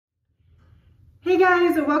Hey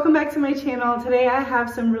guys, welcome back to my channel. Today I have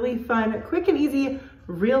some really fun, quick and easy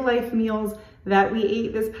real life meals that we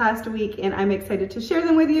ate this past week, and I'm excited to share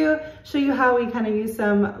them with you, show you how we kind of use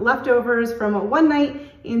some leftovers from one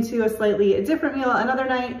night into a slightly different meal another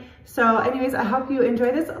night. So anyways, I hope you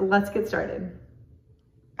enjoy this. Let's get started.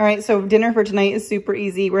 All right, so dinner for tonight is super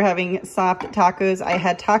easy. We're having soft tacos. I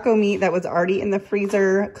had taco meat that was already in the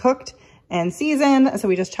freezer, cooked and seasoned. So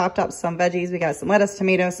we just chopped up some veggies. We got some lettuce,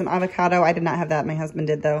 tomatoes, some avocado. I did not have that. My husband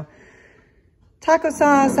did though. Taco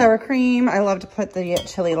sauce, sour cream. I love to put the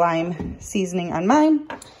chili lime seasoning on mine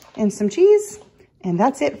and some cheese. And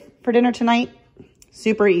that's it for dinner tonight.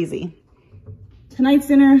 Super easy. Tonight's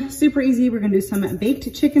dinner, super easy. We're gonna do some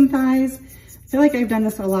baked chicken thighs. I feel like I've done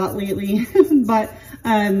this a lot lately, but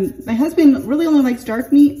my husband really only likes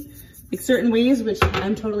dark meat, like certain ways, which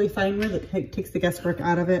I'm totally fine with. It takes the guesswork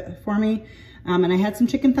out of it for me. And I had some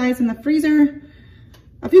chicken thighs in the freezer,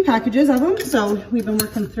 a few packages of them, so we've been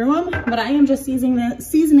working through them. But I am just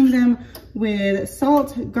seasoning them with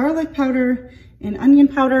salt, garlic powder, and onion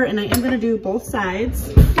powder, and I am gonna do both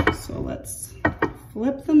sides. So let's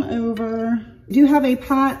flip them over. I do have a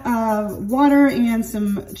pot of water and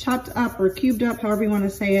some chopped up or cubed up, however you wanna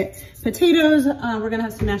say it, potatoes. We're gonna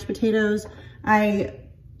have some mashed potatoes. I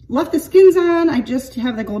left the skins on. I just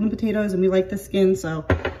have the golden potatoes and we like the skin, so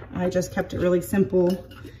I just kept it really simple.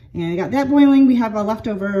 And I got that boiling. We have a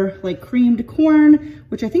leftover like creamed corn,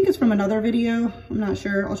 which I think is from another video. I'm not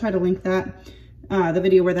sure. I'll try to link that, the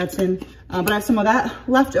video where that's in. But I have some of that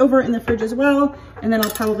left over in the fridge as well. And then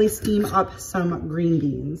I'll probably steam up some green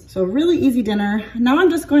beans. So really easy dinner. Now I'm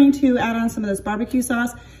just going to add on some of this barbecue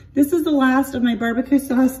sauce. This is the last of my barbecue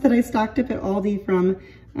sauce that I stocked up at Aldi from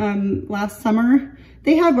last summer.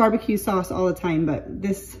 They have barbecue sauce all the time, but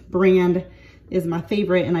this brand is my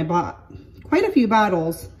favorite, and I bought quite a few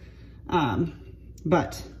bottles,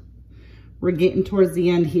 but we're getting towards the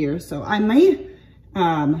end here. So I might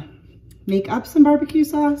make up some barbecue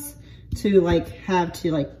sauce to have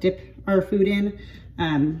to dip our food in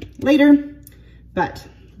later, but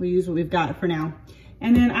we'll use what we've got for now.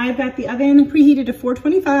 And then I've got the oven preheated to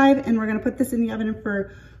 425, and we're gonna put this in the oven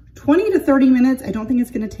for 20 to 30 minutes. I don't think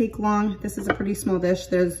it's gonna take long. This is a pretty small dish.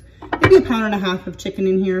 There's maybe 1.5 pounds of chicken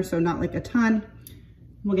in here, so not like a ton.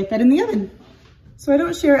 We'll get that in the oven. So I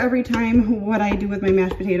don't share every time what I do with my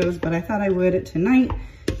mashed potatoes, but I thought I would tonight.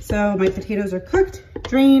 So my potatoes are cooked,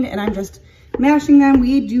 drained, and I'm just mashing them.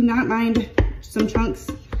 We do not mind some chunks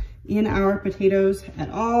in our potatoes at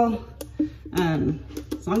all.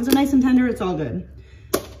 As long as they're nice and tender, it's all good.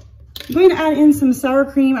 I'm going to add in some sour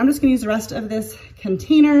cream. I'm just gonna use the rest of this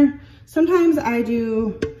container. Sometimes I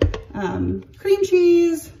do cream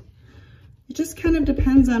cheese. It just kind of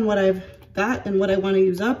depends on what I've got and what I want to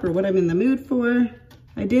use up or what I'm in the mood for.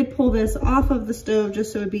 I did pull this off of the stove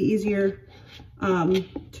just so it'd be easier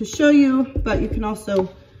to show you, but you can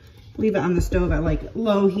also leave it on the stove at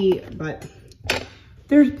low heat, but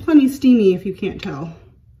they're plenty steamy if you can't tell.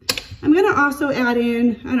 I'm gonna also add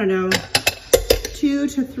in, I don't know, 2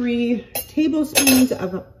 to 3 tablespoons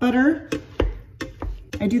of butter.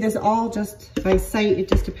 I do this all just by sight. It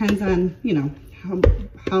just depends on, you know,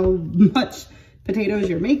 how much potatoes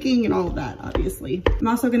you're making and all of that, obviously. I'm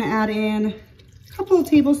also gonna add in a couple of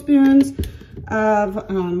tablespoons of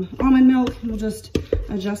almond milk. We'll just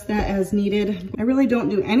adjust that as needed. I really don't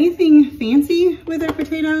do anything fancy with our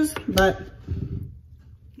potatoes, but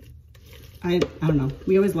I don't know.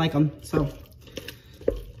 We always like them, so.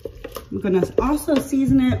 I'm gonna also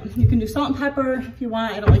season it. You can do salt and pepper if you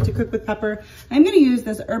want. I don't like to cook with pepper. I'm gonna use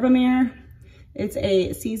this Herbamare. It's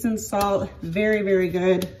a seasoned salt, very, very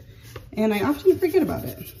good. And I often forget about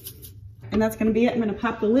it. And that's gonna be it. I'm gonna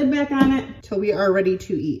pop the lid back on it till we are ready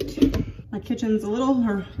to eat. My kitchen's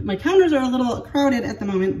my counters are a little crowded at the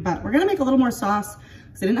moment, but we're gonna make a little more sauce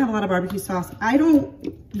because I didn't have a lot of barbecue sauce. I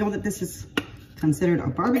don't know that this is considered a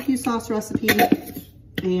barbecue sauce recipe.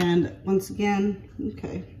 And once again,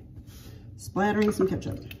 okay. Splattering some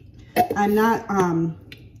ketchup. I'm not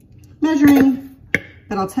measuring,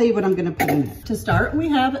 but I'll tell you what I'm gonna put in it. To start, we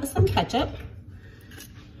have some ketchup.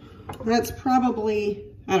 That's probably,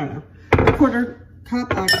 I don't know, a 1/4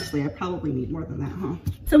 cup. Actually, I probably need more than that, huh?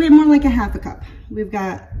 So we have more like a 1/2 cup. We've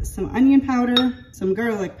got some onion powder, some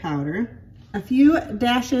garlic powder, a few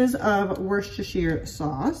dashes of Worcestershire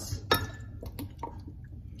sauce.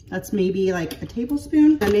 That's maybe like a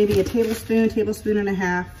tablespoon, and maybe a tablespoon and a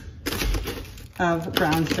half of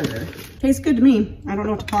brown sugar. Tastes good to me. I don't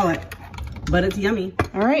know what to call it, but it's yummy.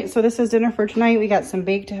 All right, so this is dinner for tonight. We got some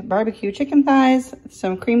baked barbecue chicken thighs,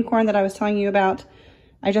 some cream corn that I was telling you about.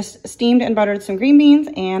 I just steamed and buttered some green beans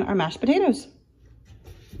and our mashed potatoes.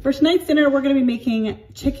 For tonight's dinner, we're gonna be making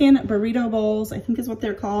chicken burrito bowls, I think is what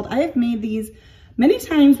they're called. I have made these many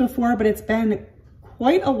times before, but it's been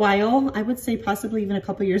quite a while. I would say possibly even a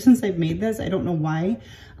couple years since I've made this. I don't know why.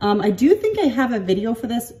 I do think I have a video for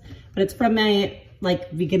this, but it's from my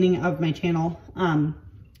beginning of my channel.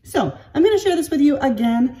 So I'm gonna share this with you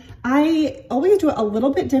again. I always do it a little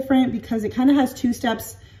bit different because it kind of has 2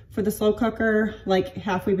 steps for the slow cooker, like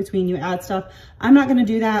halfway between you add stuff. I'm not gonna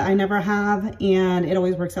do that, I never have, and it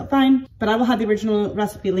always works out fine, but I will have the original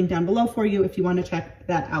recipe linked down below for you if you wanna check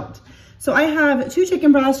that out. So I have 2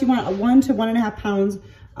 chicken breasts. You want 1 to 1.5 pounds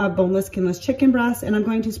of boneless, skinless chicken breasts, and I'm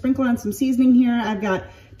going to sprinkle on some seasoning here. I've got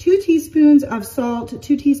 2 teaspoons of salt,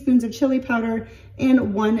 2 teaspoons of chili powder,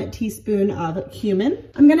 and 1 teaspoon of cumin.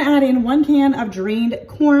 I'm gonna add in 1 can of drained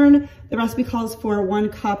corn. The recipe calls for 1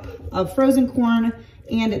 cup of frozen corn,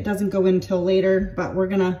 and it doesn't go in until later, but we're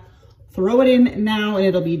gonna throw it in now and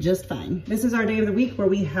it'll be just fine. This is our day of the week where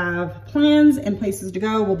we have plans and places to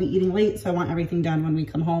go. We'll be eating late, so I want everything done when we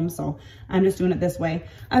come home, so I'm just doing it this way.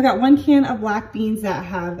 I've got 1 can of black beans that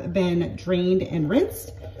have been drained and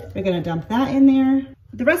rinsed. We're gonna dump that in there.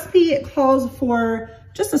 The recipe calls for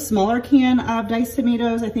just a smaller can of diced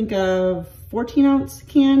tomatoes. I think a 14-ounce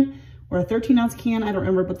can or a 13-ounce can, I don't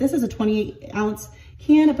remember, but this is a 28-ounce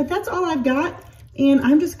can, but that's all I've got. And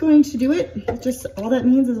I'm just going to do it. Just all that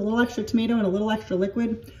means is a little extra tomato and a little extra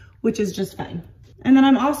liquid, which is just fine. And then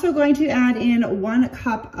I'm also going to add in 1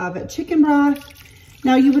 cup of chicken broth.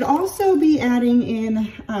 Now you would also be adding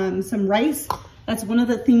in some rice. That's one of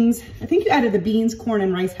the things, I think you added the beans, corn,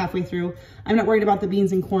 and rice halfway through. I'm not worried about the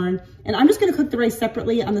beans and corn. And I'm just gonna cook the rice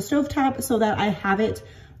separately on the stovetop so that I have it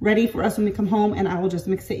ready for us when we come home, and I will just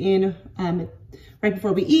mix it in right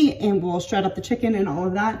before we eat, and we'll shred up the chicken and all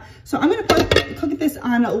of that. So I'm gonna cook this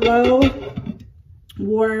on low,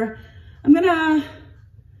 or I'm gonna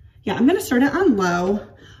start it on low.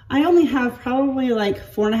 I only have probably like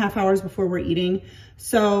 4.5 hours before we're eating.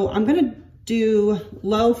 So I'm gonna do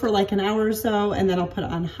low for like an hour or so, and then I'll put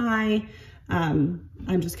it on high. I'm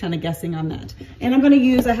just kind of guessing on that. And I'm gonna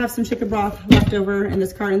I have some chicken broth left over in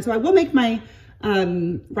this carton. So I will make my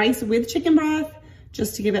rice with chicken broth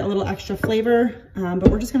just to give it a little extra flavor. But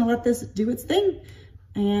we're just gonna let this do its thing.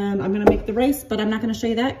 And I'm gonna make the rice, but I'm not gonna show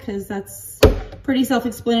you that because that's pretty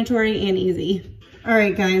self-explanatory and easy. All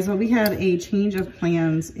right, guys, well, we had a change of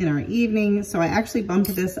plans in our evening. So I actually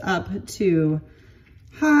bumped this up to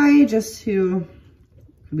high just to,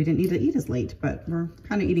 we didn't need to eat as late, but we're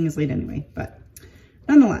kind of eating as late anyway. But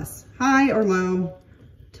nonetheless, high or low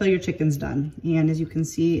till your chicken's done. And as you can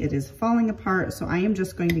see, it is falling apart. So I am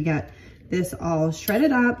just going to get this all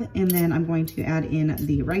shredded up, and then I'm going to add in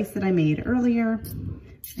the rice that I made earlier,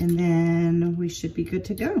 and then we should be good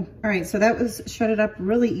to go. All right, so that was shredded up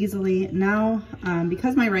really easily. Now,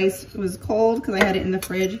 because my rice was cold, because I had it in the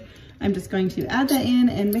fridge, I'm just going to add that in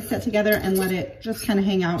and mix that together and let it just kind of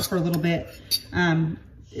hang out for a little bit.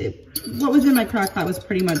 What was in my crock pot was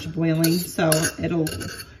pretty much boiling, so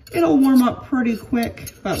it'll warm up pretty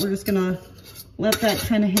quick, but we're just gonna let that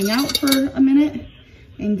kind of hang out for a minute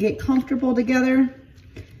and get comfortable together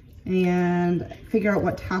and figure out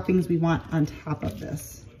what toppings we want on top of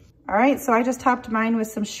this. All right, so I just topped mine with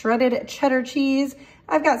some shredded cheddar cheese.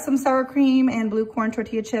 I've got some sour cream and blue corn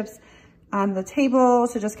tortilla chips on the table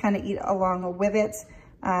to just kind of eat along with it.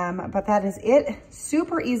 But that is it.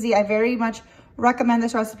 Super easy. I very much recommend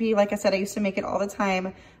this recipe. Like I said, I used to make it all the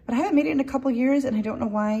time, but I haven't made it in a couple years and I don't know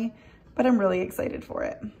why, but I'm really excited for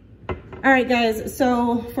it. All right, guys,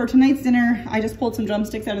 so for tonight's dinner, I just pulled some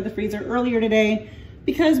drumsticks out of the freezer earlier today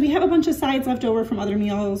because we have a bunch of sides left over from other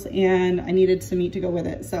meals and I needed some meat to go with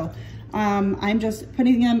it. So I'm just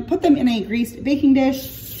put them in a greased baking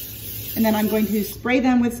dish, and then I'm going to spray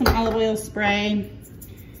them with some olive oil spray,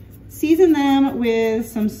 season them with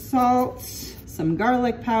some salt, some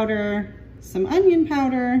garlic powder, some onion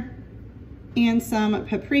powder, and some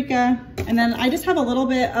paprika. And then I just have a little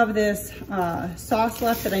bit of this sauce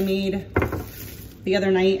left that I made the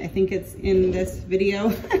other night. I think it's in this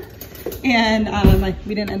video. And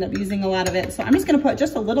we didn't end up using a lot of it. So I'm just gonna put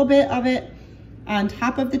just a little bit of it on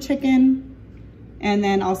top of the chicken, and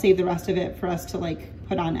then I'll save the rest of it for us to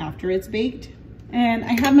put on after it's baked. And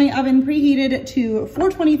I have my oven preheated to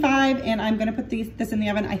 425, and I'm gonna put this in the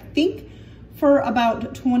oven, I think for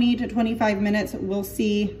about 20 to 25 minutes. We'll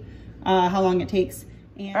see how long it takes.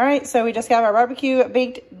 All right, so we just got our barbecue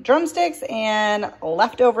baked drumsticks and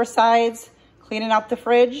leftover sides, cleaning out the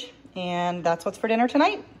fridge, and that's what's for dinner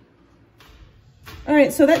tonight. All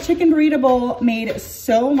right, so that chicken burrito bowl made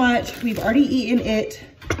so much. We've already eaten it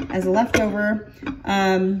as a leftover,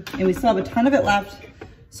 and we still have a ton of it left.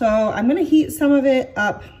 So I'm gonna heat some of it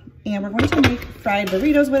up And we're going to make fried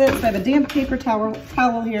burritos with it. So I have a damp paper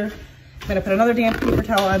towel here. I'm gonna put another damp paper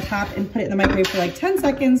towel on top and put it in the microwave for like 10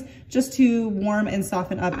 seconds just to warm and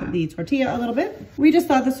soften up the tortilla a little bit. We just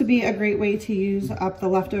thought this would be a great way to use up the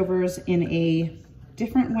leftovers in a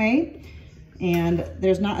different way. And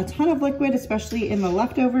there's not a ton of liquid, especially in the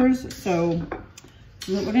leftovers. So this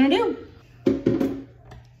is what we're gonna do.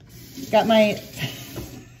 Got my,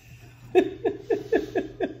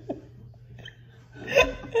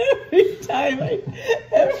 every time I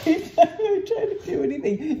try to do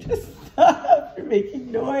anything, just stop, you're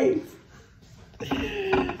making noise.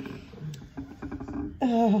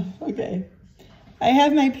 Oh, okay. I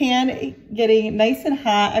have my pan getting nice and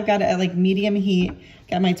hot. I've got it at like medium heat.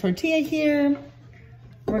 Got my tortilla here.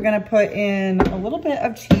 We're gonna put in a little bit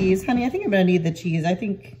of cheese. Honey, I think I'm gonna need the cheese. I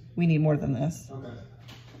think we need more than this. Okay.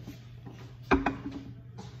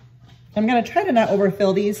 I'm gonna try to not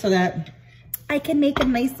overfill these so that I can make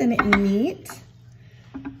them nice and neat.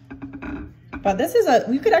 But this is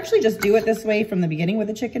you could actually just do it this way from the beginning with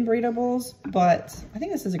the chicken burrito bowls, but I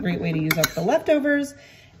think this is a great way to use up the leftovers,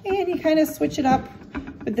 and you kind of switch it up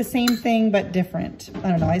with the same thing, but different. I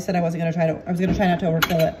don't know, I said I was gonna try not to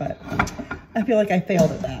overfill it, but I feel like I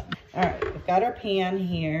failed at that. All right, we've got our pan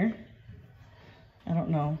here. I don't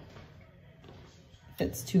know if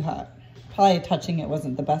it's too hot. Probably touching it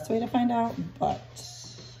wasn't the best way to find out, but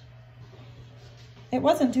it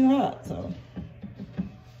wasn't too hot, so.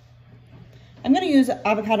 I'm gonna use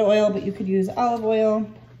avocado oil, but you could use olive oil.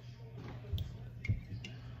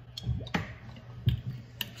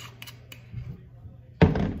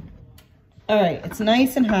 All right, it's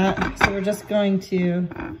nice and hot, so we're just going to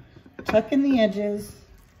tuck in the edges.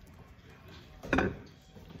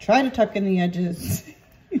 Try to tuck in the edges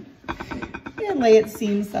and lay it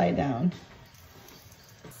seam side down.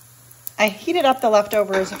 I heated up the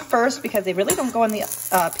leftovers first because they really don't go in the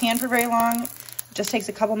pan for very long. It just takes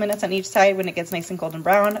a couple minutes on each side. When it gets nice and golden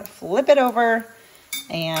brown, flip it over,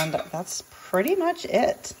 and that's pretty much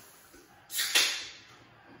it.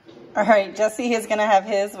 All right, Jesse is gonna have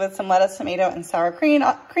his with some lettuce, tomato, and sour cream.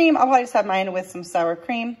 I'll probably just have mine with some sour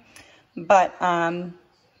cream. But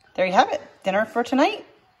there you have it, dinner for tonight.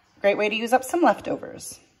 Great way to use up some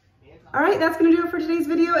leftovers. All right, that's gonna do it for today's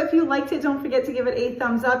video. If you liked it, don't forget to give it a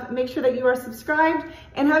thumbs up. Make sure that you are subscribed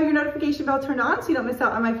and have your notification bell turned on so you don't miss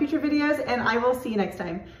out on my future videos, and I will see you next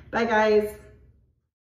time. Bye, guys.